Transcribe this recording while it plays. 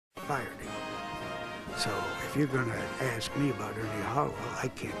fired him. So if you're going to ask me about Ernie Harwell, I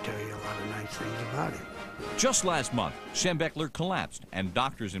can't tell you a lot of nice things about him. Just last month, Schembechler collapsed and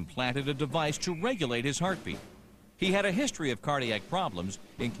doctors implanted a device to regulate his heartbeat. He had a history of cardiac problems,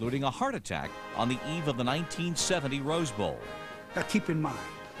 including a heart attack on the eve of the 1970 Rose Bowl. Now keep in mind,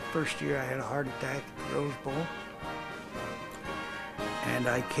 first year I had a heart attack at the Rose Bowl, and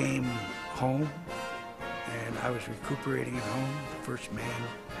I came home and I was recuperating at home, the first man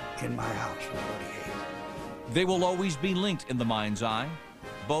in my house was Woody Hayes. They will always be linked in the mind's eye,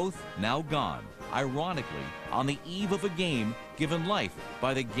 both now gone, ironically, on the eve of a game given life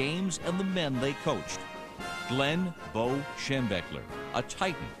by the games and the men they coached. Glenn Bo Schembechler, a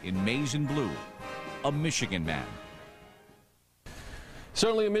Titan in maize and blue, a Michigan man.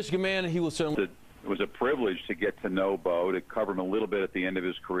 Certainly a Michigan man, he will certainly... It was a privilege to get to know Bo, to cover him a little bit at the end of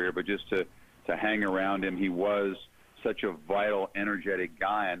his career, but just to hang around him. He was such a vital, energetic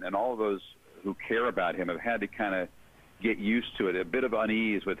guy, and all of those who care about him have had to kind of get used to it, a bit of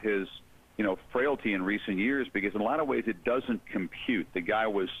unease with his, frailty in recent years, because in a lot of ways it doesn't compute. The guy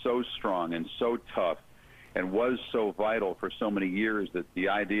was so strong and so tough and was so vital for so many years that the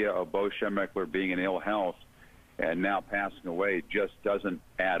idea of Bo Schembechler being in ill health and now passing away just doesn't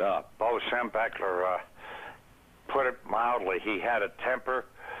add up. Bo Schembechler, put it mildly, he had a temper.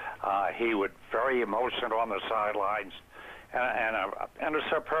 He was very emotional on the sidelines, and a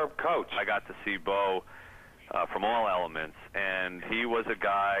superb coach. I got to see Bo from all elements, and he was a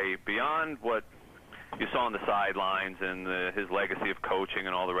guy beyond what you saw on the sidelines and his legacy of coaching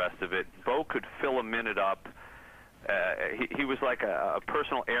and all the rest of it. Bo could fill a minute up. He was like a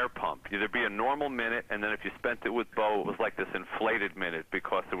personal air pump. There'd be a normal minute, and then if you spent it with Bo, it was like this inflated minute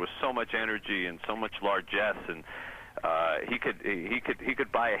because there was so much energy and so much largesse, and he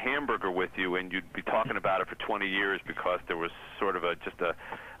could buy a hamburger with you, and you'd be talking about it for 20 years because there was sort of just a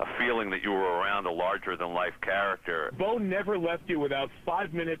feeling that you were around a larger-than-life character. Bo never left you without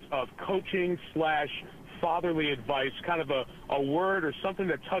 5 minutes of coaching / fatherly advice, kind of a word or something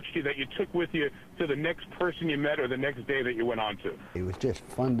that touched you that you took with you to the next person you met or the next day that you went on to. It was just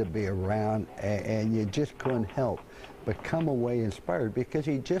fun to be around, and you just couldn't help but come away inspired because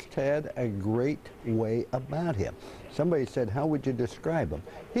he just had a great way about him. Somebody said, how would you describe him?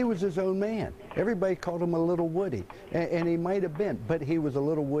 He was his own man. Everybody called him a little Woody, and he might have been, but he was a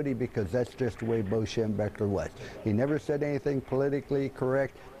little Woody because that's just the way Bo Schembechler was. He never said anything politically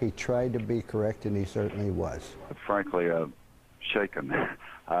correct. He tried to be correct, and he certainly was. Frankly, shaken.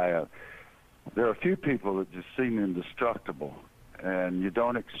 There are a few people that just seem indestructible, and you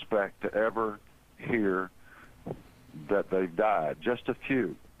don't expect to ever hear that they've died. Just a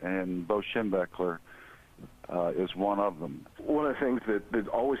few, and Bo Schembechler is one of them. One of the things that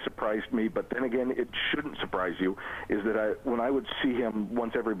always surprised me, but then again, it shouldn't surprise you, is that when I would see him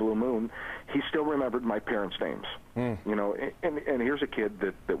once every blue moon, he still remembered my parents' names. And here's a kid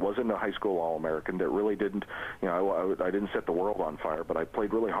that wasn't a high school All-American, that really didn't, I didn't set the world on fire, but I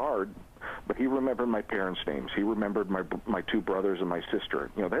played really hard. But he remembered my parents' names. He remembered my two brothers and my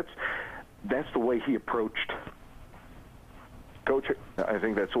sister. That's the way he approached coaching. I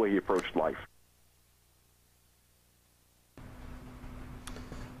think that's the way he approached life.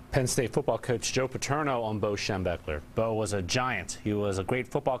 Penn State football coach Joe Paterno on Bo Schembechler. Bo was a giant. He was a great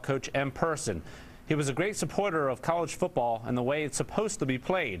football coach and person. He was a great supporter of college football and the way it's supposed to be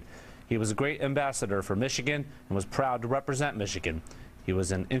played. He was a great ambassador for Michigan and was proud to represent Michigan. He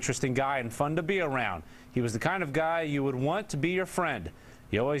was an interesting guy and fun to be around. He was the kind of guy you would want to be your friend.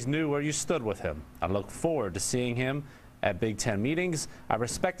 You always knew where you stood with him. I look forward to seeing him at Big Ten meetings. I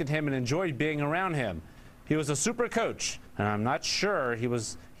respected him and enjoyed being around him. He was a super coach, and I'm not sure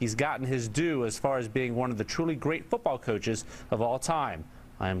he's gotten his due as far as being one of the truly great football coaches of all time.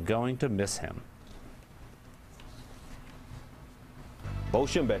 I am going to miss him. Bo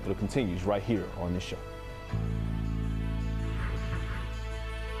Schembechler continues right here on this show.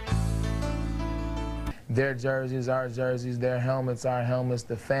 Their jerseys, our jerseys, their helmets, our helmets,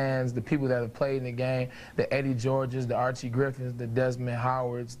 the fans, the people that have played in the game, the Eddie Georges, the Archie Griffins, the Desmond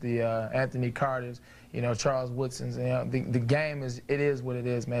Howards, the Anthony Carters, Charles Woodsons. The game is what it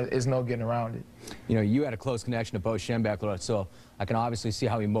is, man. There's no getting around it. You had a close connection to Bo Schembechler, so I can obviously see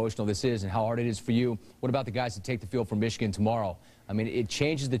how emotional this is and how hard it is for you. What about the guys that take the field for Michigan tomorrow? I mean, it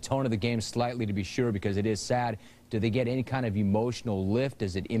changes the tone of the game slightly, to be sure, because it is sad. Do they get any kind of emotional lift?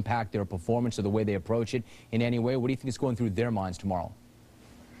 Does it impact their performance or the way they approach it in any way? What do you think is going through their minds tomorrow?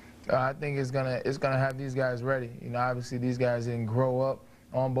 I think it's gonna have these guys ready. Obviously these guys didn't grow up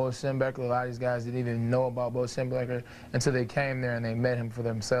on Bo Schembechler. A lot of these guys didn't even know about Bo Schembechler until they came there and they met him for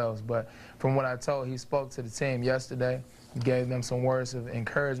themselves. But from what I told, he spoke to the team yesterday. gave them some words of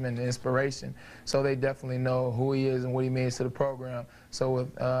encouragement and inspiration. So they definitely know who he is and what he means to the program. So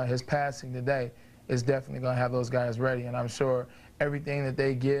with his passing today, it's definitely going to have those guys ready. And I'm sure everything that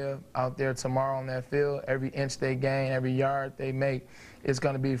they give out there tomorrow on that field, every inch they gain, every yard they make, it's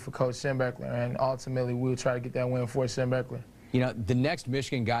going to be for Coach Schembechler. And ultimately, we'll try to get that win for Schembechler. You know, the next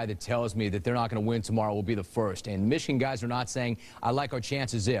Michigan guy that tells me that they're not going to win tomorrow will be the first. And Michigan guys are not saying, I like our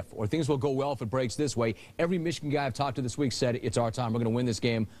chances if, or things will go well if it breaks this way. Every Michigan guy I've talked to this week said, it's our time, we're going to win this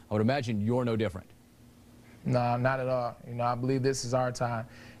game. I would imagine you're no different. No, not at all. You know, I believe this is our time.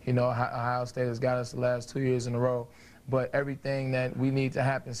 You know, Ohio State has got us the last 2 years in a row. But everything that we need to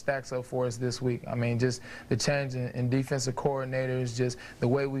happen stacks up for us this week. I mean, just the change in defensive coordinators, just the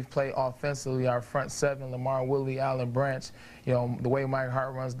way we've played offensively, our front seven, Lamar Woodley, Allen Branch, you know, the way Mike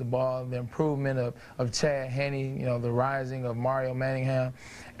Hart runs the ball, the improvement of Chad Henne, you know, the rising of Mario Manningham,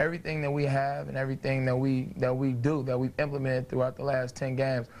 everything that we have and everything that we've implemented throughout the last 10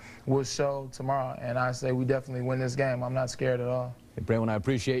 games will show tomorrow. And I say we definitely win this game. I'm not scared at all. Hey, Braylon, I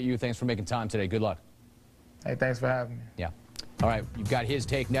appreciate you. Thanks for making time today. Good luck. Hey, thanks for having me. Yeah. All right, you've got his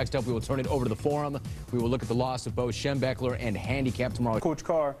take. Next up, we will turn it over to the forum. We will look at the loss of both Schembechler and handicap tomorrow. Coach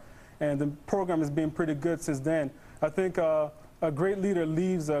Carr, and the program has been pretty good since then. I think a great leader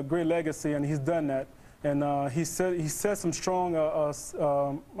leaves a great legacy, and he's done that. And he set some strong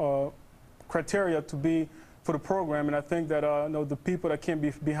criteria to be for the program, and I think that you know, the people that came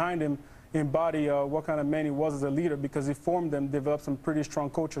behind him embody what kind of man he was as a leader, because he formed them, developed some pretty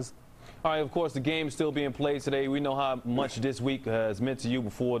strong coaches. All right, of course, the game is still being played today. We know how much this week has meant to you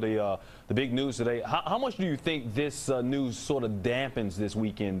before the big news today. How much do you think this news sort of dampens this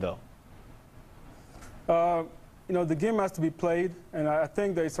weekend, though? You know, the game has to be played, and I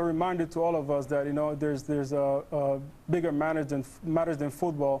think that it's a reminder to all of us that, you know, there's bigger matters than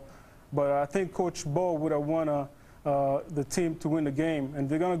football. But I think Coach Bo would have won the team to win the game, and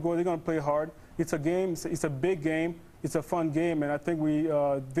they're gonna play hard. It's a game. It's a big game. It's a fun game, and I think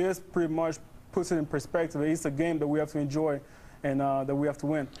this pretty much puts it in perspective. It's a game that we have to enjoy and that we have to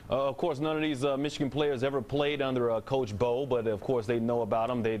win. Of course, none of these Michigan players ever played under Coach Bo, but of course they know about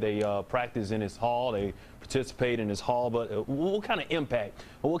him. They practice in his hall. They participate in his hall. But what kind of impact,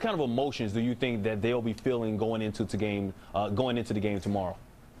 or what kind of emotions do you think that they'll be feeling going into the game tomorrow?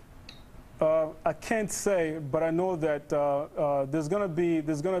 I can't say, but I know that there's gonna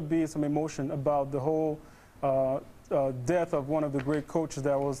be some emotion about the whole death of one of the great coaches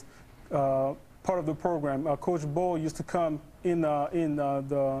that was part of the program. Coach Bo used to come in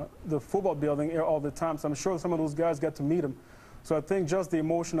the football building all the time, so I'm sure some of those guys got to meet him. So I think just the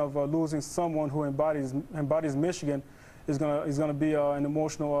emotion of losing someone who embodies Michigan is gonna be an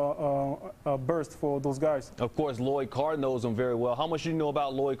emotional burst for those guys. Of course, Lloyd Carr knows him very well. How much do you know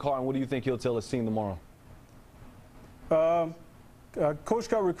about Lloyd Carr, and what do you think he'll tell his team tomorrow? Coach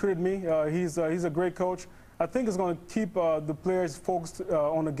Carr recruited me. He's a great coach. I think it's going to keep the players focused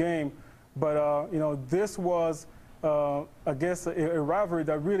on the game. But, you know, this was, I guess, a rivalry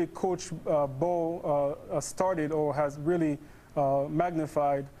that really Coach Bo started or has really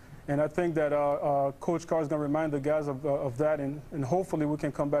magnified. And I think that Coach Carr is going to remind the guys of that, and hopefully we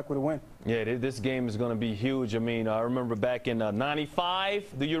can come back with a win. Yeah, this game is going to be huge. I mean, I remember back in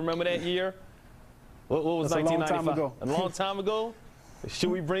 '95. Do you remember that year? What was 1995? A long time ago. A long time ago?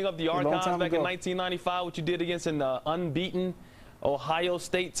 Should we bring up the archives back in 1995, what you did against an unbeaten Ohio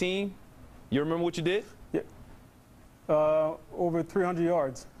State team? You remember what you did? Yeah. Over 300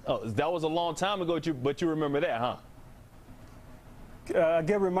 yards. Oh, that was a long time ago, but you remember that, huh? I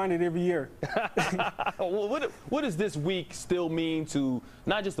get reminded every year. What does this week still mean to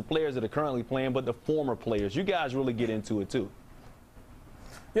not just the players that are currently playing, but the former players? You guys really get into it, too.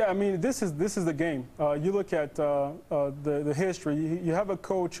 Yeah, I mean, this is the game. You look at the history. You have a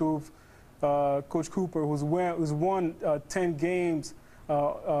coach Coach Cooper, who's won 10 games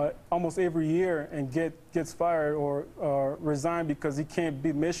almost every year and gets fired or resigned because he can't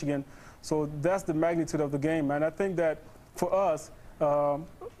beat Michigan. So that's the magnitude of the game, and I think that for us,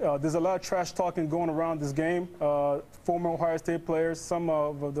 there's a lot of trash talking going around this game. Former Ohio State players, some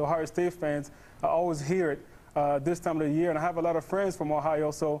of the Ohio State fans, I always hear it. This time of the year, and I have a lot of friends from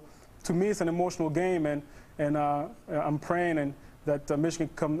Ohio, so to me it's an emotional game, and I'm praying that Michigan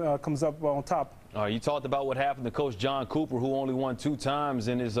comes up on top. You talked about what happened to Coach John Cooper, who only won 2 times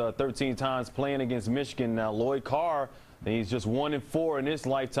in his 13 times playing against Michigan. Now Lloyd Carr, he's just 1-4 in his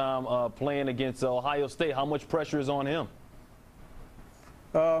lifetime playing against Ohio State. How much pressure is on him?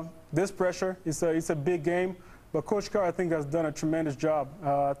 This pressure, it's a big game. But Coach Carr, I think, has done a tremendous job.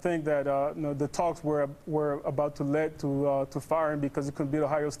 I think that you know, the talks were about to lead to fire him because he couldn't beat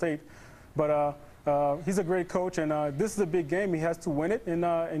Ohio State. But he's a great coach, and this is a big game. He has to win it, and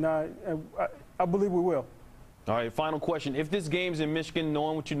I believe we will. All right, final question. If this game's in Michigan,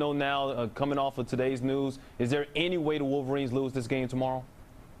 knowing what you know now, coming off of today's news, is there any way the Wolverines lose this game tomorrow?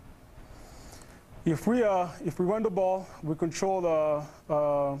 If we run the ball, we control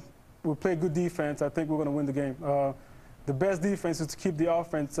we play good defense, I think we're going to win the game. The best defense is to keep the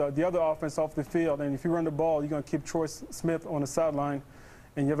offense, the other offense off the field, and if you run the ball, you're going to keep Troy Smith on the sideline,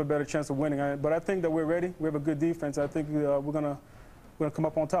 and you have a better chance of winning. But I think that we're ready. We have a good defense. I think we're going to come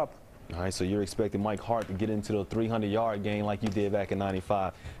up on top. All right, so you're expecting Mike Hart to get into the 300-yard game like you did back in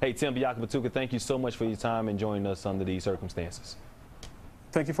 '95. Hey, Tim Biakabatuka, thank you so much for your time and joining us under these circumstances.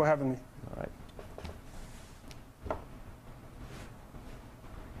 Thank you for having me. All right.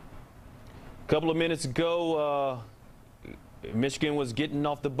 A couple of minutes ago, Michigan was getting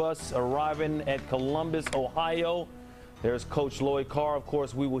off the bus, arriving at Columbus, Ohio. There's Coach Lloyd Carr. Of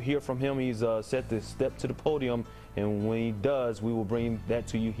course, we will hear from him. He's set to step to the podium, and when he does, we will bring that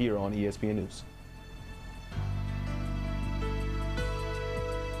to you here on ESPN News.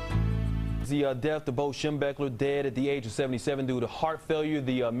 The death of Bo Schembechler, dead at the age of 77 due to heart failure.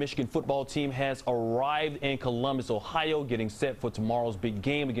 The Michigan football team has arrived in Columbus, Ohio, getting set for tomorrow's big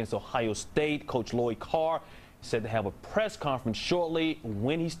game against Ohio State. Coach Lloyd Carr said to have a press conference shortly.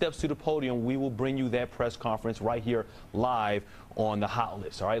 When he steps to the podium, we will bring you that press conference right here live on the Hot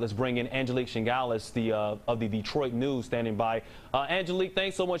List. All right, let's bring in Angelique Shingales, of the Detroit News, standing by. Angelique,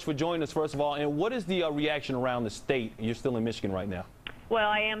 thanks so much for joining us, first of all. And what is the reaction around the state? You're still in Michigan right now. Well,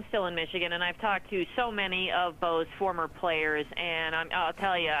 I am still in Michigan, and I've talked to so many of Bo's former players, and I'll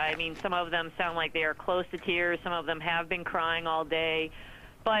tell you, I mean, some of them sound like they are close to tears. Some of them have been crying all day.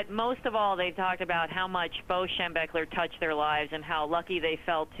 But most of all, they talked about how much Bo Schembechler touched their lives and how lucky they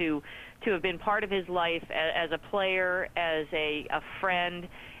felt to have been part of his life as a player, as a friend,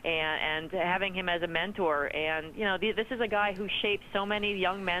 and having him as a mentor. And, you know, this is a guy who shaped so many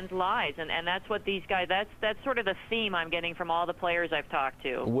young men's lives, and that's what these guys, that's sort of the theme I'm getting from all the players I've talked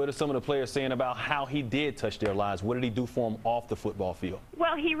to. What are some of the players saying about how he did touch their lives? What did he do for them off the football field?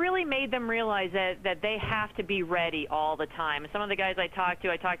 Well, he really made them realize that they have to be ready all the time. Some of the guys I talked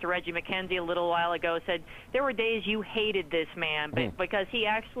to Reggie McKenzie a little while ago, said there were days you hated this man, but because he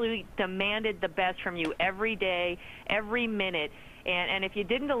actually demanded the best from you every day, every minute. And if you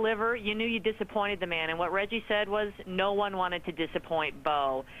didn't deliver, you knew you disappointed the man. And what Reggie said was no one wanted to disappoint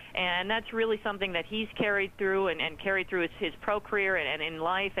Bo. And that's really something that he's carried through and carried through his pro career and in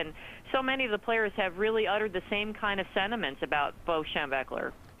life. And so many of the players have really uttered the same kind of sentiments about Bo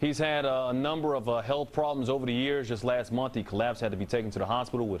Schembechler. He's had a number of health problems over the years. Just last month, he collapsed, had to be taken to the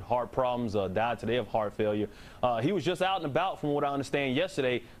hospital with heart problems, died today of heart failure. He was just out and about, from what I understand,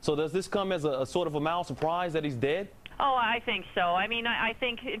 yesterday. So does this come as a sort of a mild surprise that he's dead? Oh, I think so. I mean, I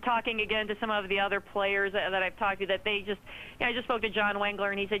think talking again to some of the other players that I've talked to, that they just, you know, I just spoke to John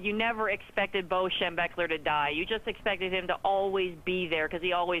Wengler, and he said you never expected Bo Schembechler to die. You just expected him to always be there because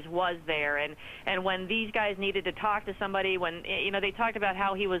he always was there. And when these guys needed to talk to somebody, when, you know, they talked about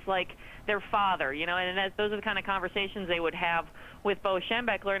how he was like their father, you know, and those are the kind of conversations they would have with Bo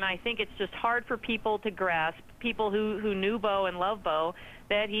Schembechler. And I think it's just hard for people to grasp, people who knew Bo and loved Bo,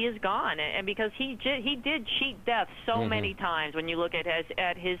 that he is gone, and because he did cheat death so many times when you look at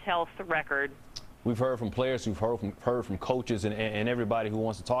his health record. We've heard from players, we've heard from coaches and everybody who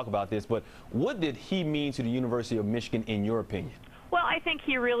wants to talk about this, but what did he mean to the University of Michigan, in your opinion? Well, I think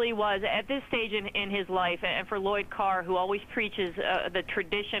he really was, at this stage in his life, and for Lloyd Carr, who always preaches the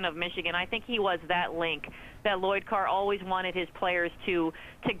tradition of Michigan, I think he was that link that Lloyd Carr always wanted his players to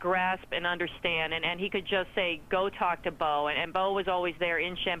grasp and understand, and he could just say, go talk to Bo, and Bo was always there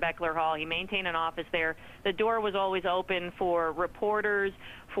in Schembechler Hall. He maintained an office there. The door was always open for reporters,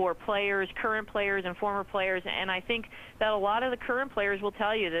 for players, current players and former players, and I think that a lot of the current players will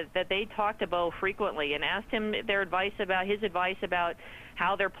tell you that they talked to Bo frequently and asked him his advice about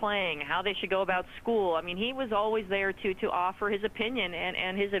how they're playing, how they should go about school. I mean, he was always there to offer his opinion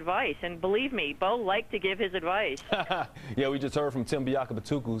and his advice. And believe me, Bo liked to give his advice. Yeah, we just heard from Tim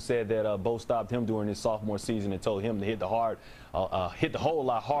Biakabatuka, who said that Bo stopped him during his sophomore season and told him to hit the whole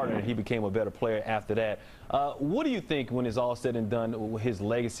lot harder, and he became a better player after that. What do you think, when it's all said and done, his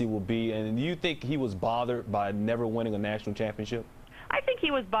legacy will be? And do you think he was bothered by never winning a national championship? I think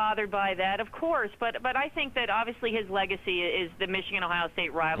he was bothered by that, of course, but I think that obviously his legacy is the Michigan-Ohio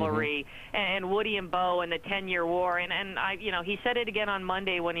State rivalry and Woody and Bo and the 10-year war, and you know, he said it again on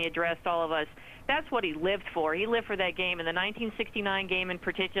Monday when he addressed all of us. That's what he lived for. He lived for that game, and the 1969 game in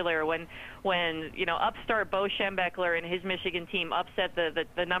particular, when you know, upstart Bo Schembechler and his Michigan team upset the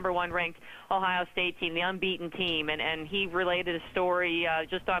 #1 ranked Ohio State team, the unbeaten team, and he related a story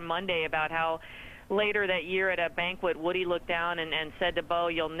just on Monday about how later that year at a banquet, Woody looked down and said to Bo,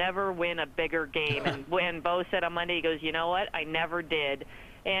 "You'll never win a bigger game." And when Bo said on Monday, he goes, "You know what? I never did."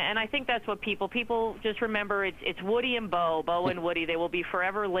 And I think that's what people just remember. It's Woody and Bo and Woody. They will be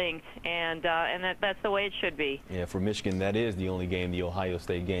forever linked, and that's the way it should be. Yeah, for Michigan, that is the only game, the Ohio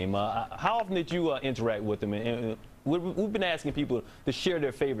State game. How often did you interact with them? And we've been asking people to share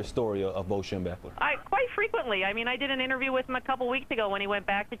their favorite story of Bo Schembechler. Quite frequently. I mean, I did an interview with him a couple weeks ago when he went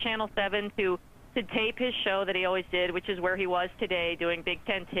back to Channel 7 to tape his show that he always did, which is where he was today, doing Big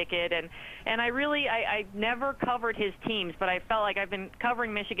Ten Ticket. And I never covered his teams, but I felt like I've been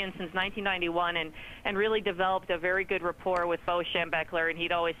covering Michigan since 1991 and really developed a very good rapport with Bo Schembechler. And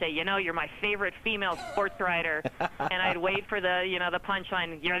he'd always say, "You know, you're my favorite female sports writer." And I'd wait for the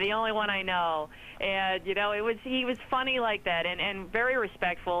punchline, "You're the only one I know." And, he was funny like that and very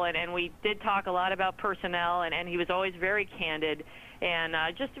respectful. And we did talk a lot about personnel, and he was always very candid. And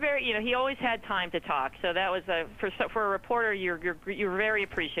just very, he always had time to talk. So that was for a reporter, you're very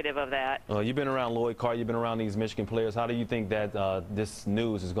appreciative of that. You've been around Lloyd Carr, you've been around these Michigan players. How do you think that this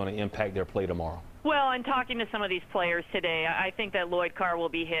news is going to impact their play tomorrow? Well, in talking to some of these players today, I think that Lloyd Carr will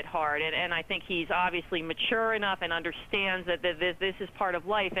be hit hard, and I think he's obviously mature enough and understands that this is part of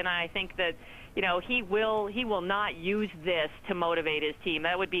life. And I think that he will not use this to motivate his team.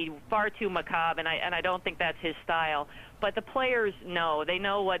 That would be far too macabre, and I don't think that's his style. But the players know. They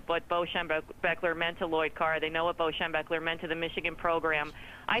know what Bo Schembechler meant to Lloyd Carr. They know what Bo Schembechler meant to the Michigan program.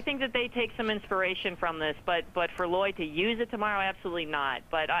 I think that they take some inspiration from this, but for Lloyd to use it tomorrow, absolutely not.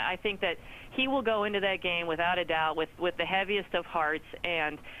 But I think that he will go into that game without a doubt with the heaviest of hearts.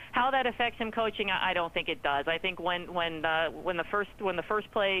 And how that affects him coaching, I don't think it does. I think when the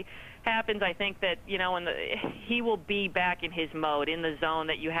first play happens, I think that he will be back in his mode, in the zone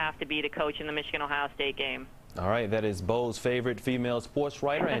that you have to be to coach in the Michigan-Ohio State game. All right, that is Bo's favorite female sports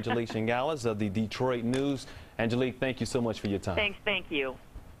writer, Angelique Schengales of the Detroit News. Angelique, thank you so much for your time. Thank you.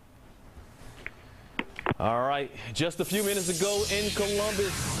 All right, just a few minutes ago in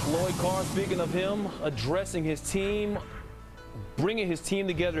Columbus, Lloyd Carr, speaking of him, addressing his team, bringing his team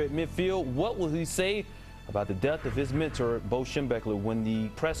together at midfield. What will he say about the death of his mentor, Bo Schembechler? When the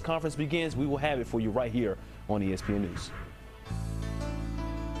press conference begins, we will have it for you right here on ESPN News.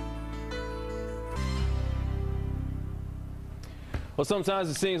 Well, sometimes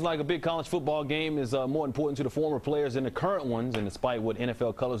it seems like a big college football game is more important to the former players than the current ones, and despite what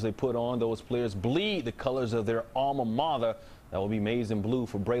NFL colors they put on, those players bleed the colors of their alma mater. That will be maize and blue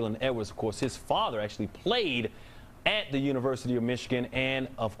for Braylon Edwards. Of course, his father actually played at the University of Michigan and,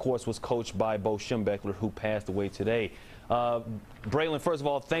 of course, was coached by Bo Schembechler, who passed away today. Braylon, first of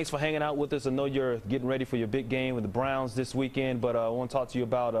all, thanks for hanging out with us. I know you're getting ready for your big game with the Browns this weekend, but I want to talk to you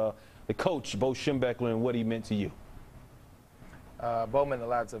about the coach, Bo Schembechler, and what he meant to you. Bo meant a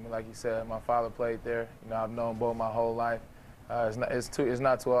lot to me, like you said. My father played there. I've known Bo my whole life. It's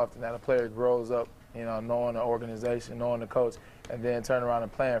not too often that a player grows up, knowing the organization, knowing the coach, and then turn around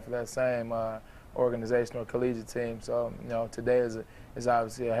and playing for that same organization or collegiate team. So, today is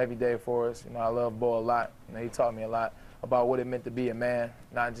obviously a heavy day for us. I love Bo a lot. He taught me a lot about what it meant to be a man,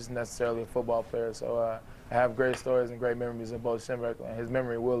 not just necessarily a football player. So I have great stories and great memories of Bo Schembechler, and his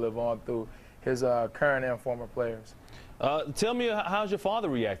memory will live on through his current and former players. Tell me, how's your father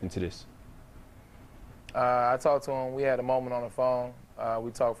reacting to this? I talked to him. We had a moment on the phone. We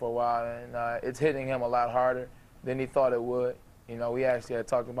talked for a while, and it's hitting him a lot harder than he thought it would. We actually had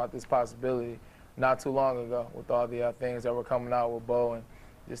talked about this possibility not too long ago with all the things that were coming out with Bo and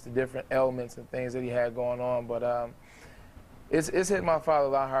just the different elements and things that he had going on. But it's hit my father a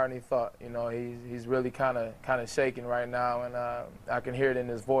lot harder than he thought. He's really kind of shaking right now, and I can hear it in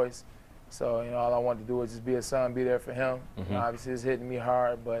his voice. So, all I wanted to do was just be a son, be there for him. Mm-hmm. Obviously, it's hitting me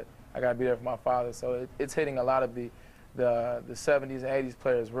hard, but I got to be there for my father. So it's hitting a lot of the 70s and 80s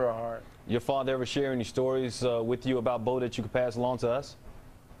players real hard. Your father ever share any stories with you about Bo that you could pass along to us?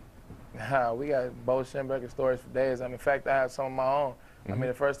 We got Bo Schembechler stories for days. In fact, I have some of my own. Mm-hmm.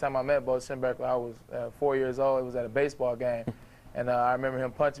 The first time I met Bo Schembechler, I was 4 years old. It was at a baseball game. And I remember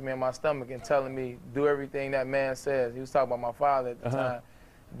him punching me in my stomach and telling me, do everything that man says. He was talking about my father at the time.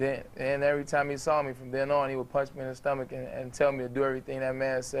 And every time he saw me from then on, he would punch me in the stomach and tell me to do everything that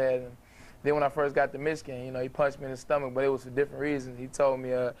man said. And then when I first got to Michigan, he punched me in the stomach, but it was for different reasons. He told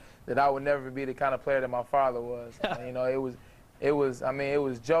me that I would never be the kind of player that my father was. It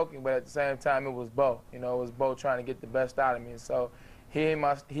was joking, but at the same time, it was Bo. It was Bo trying to get the best out of me. So he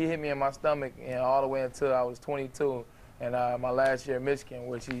hit me in my stomach all the way until I was 22, and my last year at Michigan,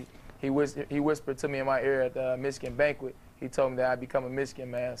 which he whispered to me in my ear at the Michigan banquet. He told me that I'd become a Michigan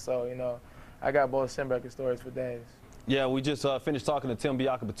man. So, I got both Schembechler stories for days. Yeah, we just finished talking to Tim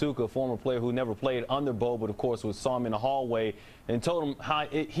Biakabatuka, a former player who never played under Bo, but of course saw him in the hallway and told him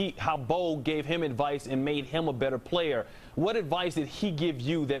how Bo gave him advice and made him a better player. What advice did he give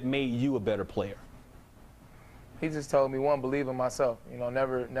you that made you a better player? He just told me, one, believe in myself. You know,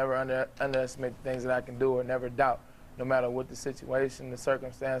 never underestimate the things that I can do, or never doubt, no matter what the situation, the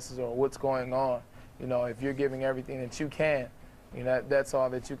circumstances, or what's going on. You know, if you're giving everything that you can, you know, that's all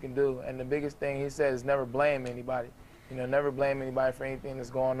that you can do. And the biggest thing he said is never blame anybody. You know, never blame anybody for anything that's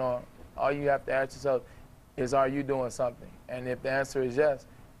going on. All you have to ask yourself is, are you doing something? And if the answer is yes,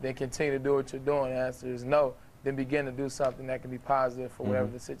 then continue to do what you're doing. The answer is no, then begin to do something that can be positive for whatever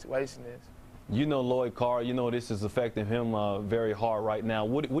the situation is. You know Lloyd Carr, you know this is affecting him very hard right now.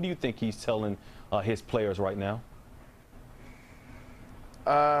 What do you think he's telling his players right now?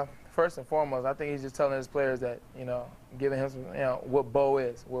 First and foremost, I think he's just telling his players that, you know, giving him some, you know, what Bo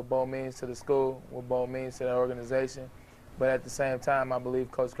is, what Bo means to the school, what Bo means to the organization. But at the same time, I believe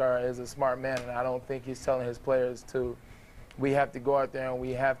Coach Carr is a smart man, and I don't think he's telling his players we have to go out there and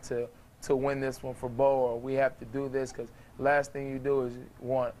we have to win this one for Bo, or we have to do this, because last thing you do is you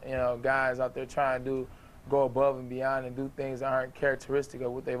want, you know, guys out there trying to go above and beyond and do things that aren't characteristic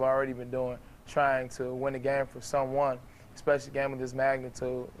of what they've already been doing, trying to win a game for someone, especially a game of this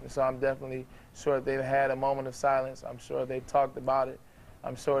magnitude. So I'm definitely sure that they've had a moment of silence. I'm sure they've talked about it.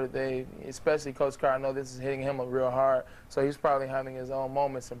 I'm sure that they, especially Coach Carr, I know this is hitting him real hard, so he's probably having his own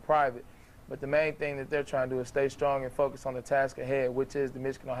moments in private. But the main thing that they're trying to do is stay strong and focus on the task ahead, which is the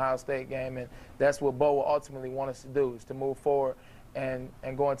Michigan-Ohio State game, and that's what Bo will ultimately want us to do, is to move forward and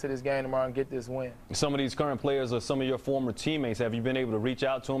go into this game tomorrow and get this win. Some of these current players are some of your former teammates. Have you been able to reach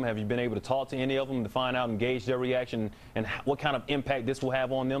out to them? Have you been able to talk to any of them to find out and gauge their reaction and what kind of impact this will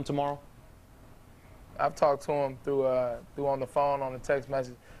have on them tomorrow? I've talked to them through on the phone, on the text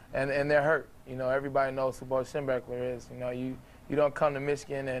message, and they're hurt. You know, everybody knows who Bo Schembechler is. You know, you don't come to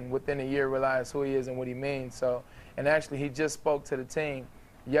Michigan and within a year realize who he is and what he means. So, and actually he just spoke to the team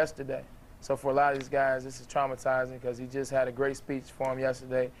yesterday. So for a lot of these guys, this is traumatizing, because he just had a great speech for them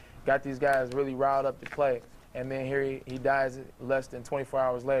yesterday, got these guys really riled up to play, and then here he dies less than 24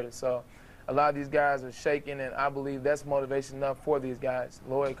 hours later. So a lot of these guys are shaking, and I believe that's motivation enough for these guys.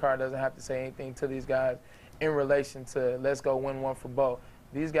 Lloyd Carr doesn't have to say anything to these guys in relation to let's go win one for Bo.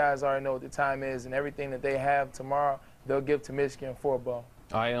 These guys already know what the time is, and everything that they have tomorrow, they'll give to Michigan for Bo.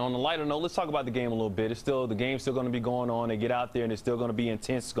 All right, on a lighter note, let's talk about the game a little bit. The game's still going to be going on. They get out there, and it's still going to be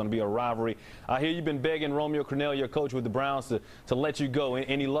intense. It's going to be a rivalry. I hear you've been begging Romeo Crennel, your coach with the Browns, to let you go.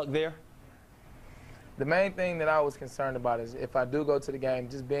 Any luck there? The main thing that I was concerned about is if I do go to the game,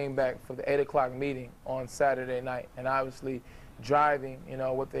 just being back for the 8 o'clock meeting on Saturday night, and obviously driving, you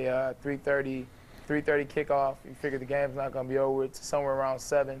know, with the 3:30 kickoff. You figure the game's not going to be over. It's somewhere around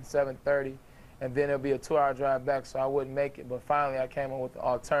 7:30. And then it'll be a 2-hour drive back, so I wouldn't make it. But finally, I came up with the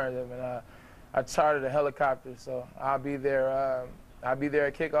alternative, and I chartered a helicopter, so I'll be there. I'll be there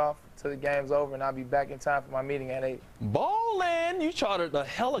at kickoff till the game's over, and I'll be back in time for my meeting at 8. Ballin'! You chartered a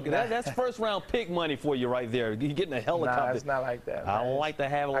helicopter. That's first-round pick money for you right there. You're getting a helicopter. Nah, it's not like that, man. I like to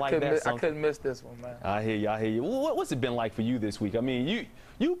have it like that. I couldn't miss this one, man. I hear you. I hear you. What's it been like for you this week? I mean,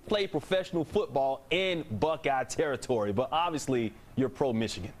 you play professional football in Buckeye territory, but obviously you're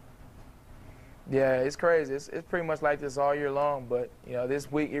pro-Michigan. Yeah, it's crazy. It's pretty much like this all year long, but you know, this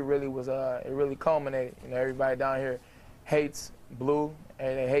week it really was it really culminated. You know, everybody down here hates blue,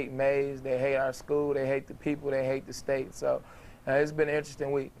 and they hate Mays, they hate our school, they hate the people, they hate the state. So it's been an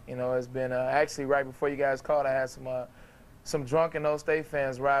interesting week. You know, it's been actually right before you guys called, I had some drunken old State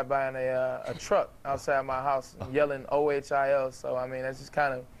fans ride by in a truck outside my house yelling OHIL. So I mean, that's just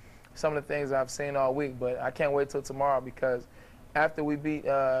kind of some of the things I've seen all week. But I can't wait till tomorrow, because after we beat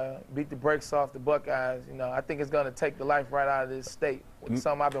the brakes off the Buckeyes, you know, I think it's going to take the life right out of this state.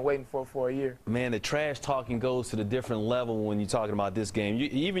 Something I've been waiting for a year. Man, the trash talking goes to the different level when you're talking about this game.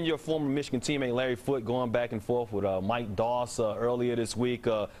 Even your former Michigan teammate Larry Foote going back and forth with Mike Doss earlier this week.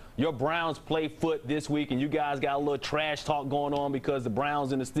 Your Browns play Foote this week, and you guys got a little trash talk going on because the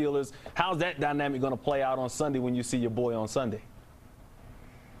Browns and the Steelers. How's that dynamic going to play out on Sunday when you see your boy on Sunday?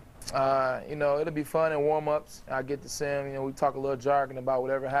 You know, it'll be fun in warm-ups. I get to see him. You know, we talk a little jargon about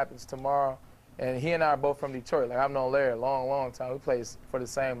whatever happens tomorrow. And he and I are both from Detroit. Like, I've known Larry a long, long time. We play for the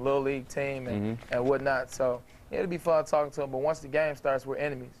same Little League team and whatnot. So yeah, it'll be fun talking to him. But once the game starts, we're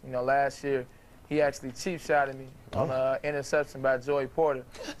enemies. You know, last year he actually cheap-shotted me on an interception by Joey Porter.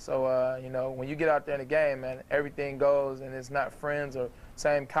 So, you know, when you get out there in the game, man, everything goes, and it's not friends or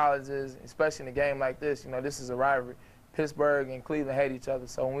same colleges, especially in a game like this. You know, this is a rivalry. Pittsburgh and Cleveland hate each other.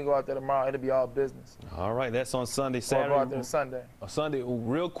 So when we go out there tomorrow, it'll be all business. All right, that's on Sunday, Saturday. We'll go out there Sunday. Sunday,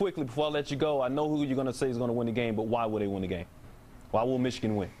 real quickly before I let you go, I know who you're going to say is going to win the game, but why will they win the game? Why will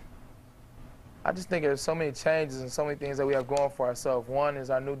Michigan win? I just think there's so many changes and so many things that we have going for ourselves. One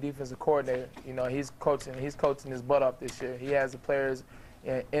is our new defensive coordinator. You know, he's coaching his butt off this year. He has the players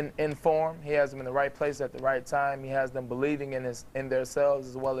in form. He has them in the right place at the right time. He has them believing in themselves,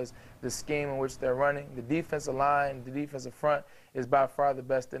 as well as the scheme in which they're running. The defensive line, the defensive front is by far the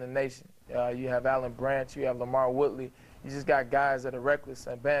best in the nation. You have Alan Branch, you have Lamar Woodley. You just got guys that are reckless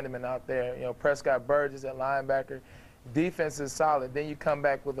abandonment out there. You know, Prescott Burgess at linebacker. Defense is solid. Then you come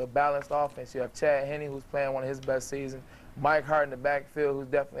back with a balanced offense. You have Chad Henne, who's playing one of his best seasons. Mike Hart in the backfield, who's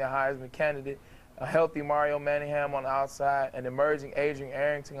definitely a Heisman candidate. A healthy Mario Manningham on the outside. An emerging Adrian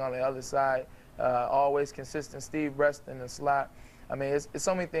Arrington on the other side. Always consistent Steve Breaston in the slot. I mean, it's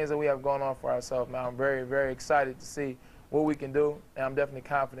so many things that we have going on for ourselves, man. I'm very, very excited to see what we can do, and I'm definitely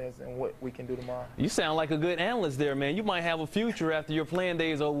confident in what we can do tomorrow. You sound like a good analyst there, man. You might have a future after your playing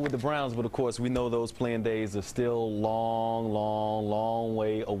days over with the Browns, but of course we know those playing days are still long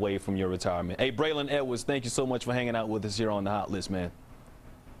way away from your retirement. Hey, Braylon Edwards, thank you so much for hanging out with us here on the Hot List, man.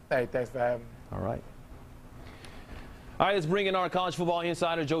 Hey, thanks for having me. All right. All right, let's bring in our college football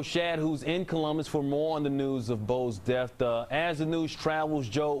insider, Joe Schad, who's in Columbus for more on the news of Bo's death. As the news travels,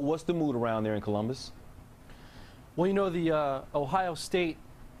 Joe, what's the mood around there in Columbus? Well, you know, the Ohio State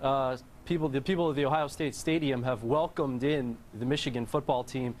the people of the Ohio State Stadium have welcomed in the Michigan football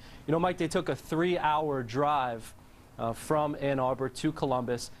team. You know, Mike, they took a 3-hour drive from Ann Arbor to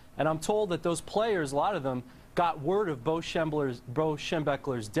Columbus, and I'm told that those players, a lot of them, got word of Bo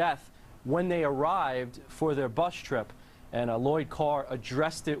Schembechler's death when they arrived for their bus trip. And Lloyd Carr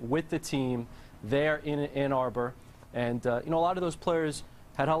addressed it with the team there in Ann Arbor. And, you know, a lot of those players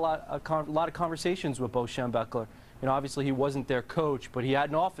had a lot of conversations with Bo Schembechler. You know, obviously he wasn't their coach, but he had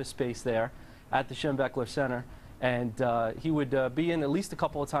an office space there at the Schembechler Center. And he would be in at least a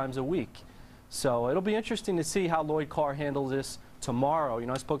couple of times a week. So it'll be interesting to see how Lloyd Carr handles this tomorrow. You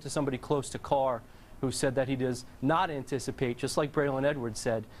know, I spoke to somebody close to Carr who said that he does not anticipate, just like Braylon Edwards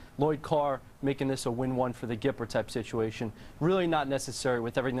said, Lloyd Carr making this a win-one for the Gipper type situation. Really not necessary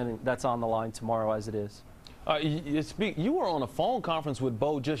with everything that's on the line tomorrow as it is. You were on a phone conference with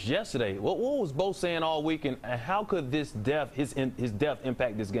Bo just yesterday. What was Bo saying all week, and how could this death, his death,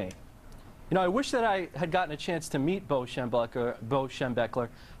 impact this game? You know, I wish that I had gotten a chance to meet Bo Schembechler.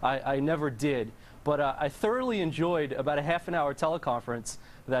 I never did. But I thoroughly enjoyed about a half-an-hour teleconference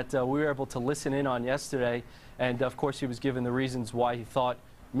that we were able to listen in on yesterday. And, of course, he was given the reasons why he thought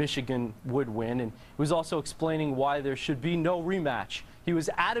Michigan would win. And he was also explaining why there should be no rematch. He was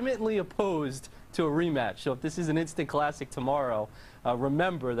adamantly opposed to a rematch. So if this is an instant classic tomorrow,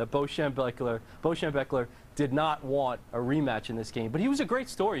 remember that Bo Schembechler did not want a rematch in this game. But he was a great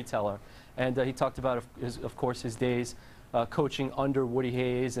storyteller. And he talked about, of course, his days coaching under Woody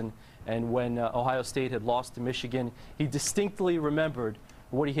Hayes. And when Ohio State had lost to Michigan, he distinctly remembered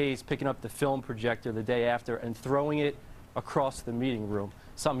Woody Hayes picking up the film projector the day after and throwing it across the meeting room,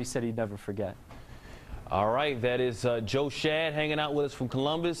 something he said he'd never forget. All right, that is Joe Schad hanging out with us from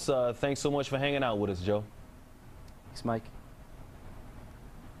Columbus. Thanks so much for hanging out with us, Joe. Thanks, Mike.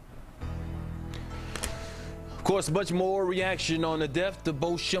 Of course, much more reaction on the death of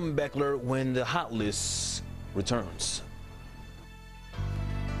Bo Schembechler when the Hot List returns.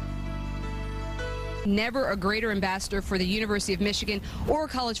 Never a greater ambassador for the University of Michigan or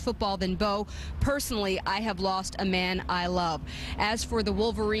college football than Bo. Personally, I have lost a man I love. As for the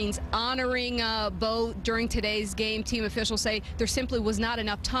Wolverines honoring Bo during today's game, team officials say there simply was not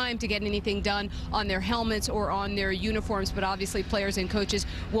enough time to get anything done on their helmets or on their uniforms, but obviously players and coaches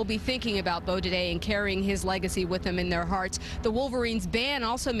will be thinking about Bo today and carrying his legacy with them in their hearts. The Wolverines band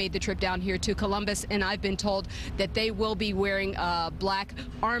also made the trip down here to Columbus, and I've been told that they will be wearing black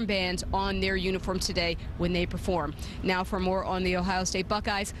armbands on their uniforms today when they perform. Now for more on the Ohio State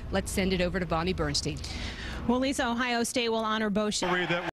Buckeyes, let's send it over to Bonnie Bernstein. Well, Lisa, Ohio State will honor Bo Schembechler.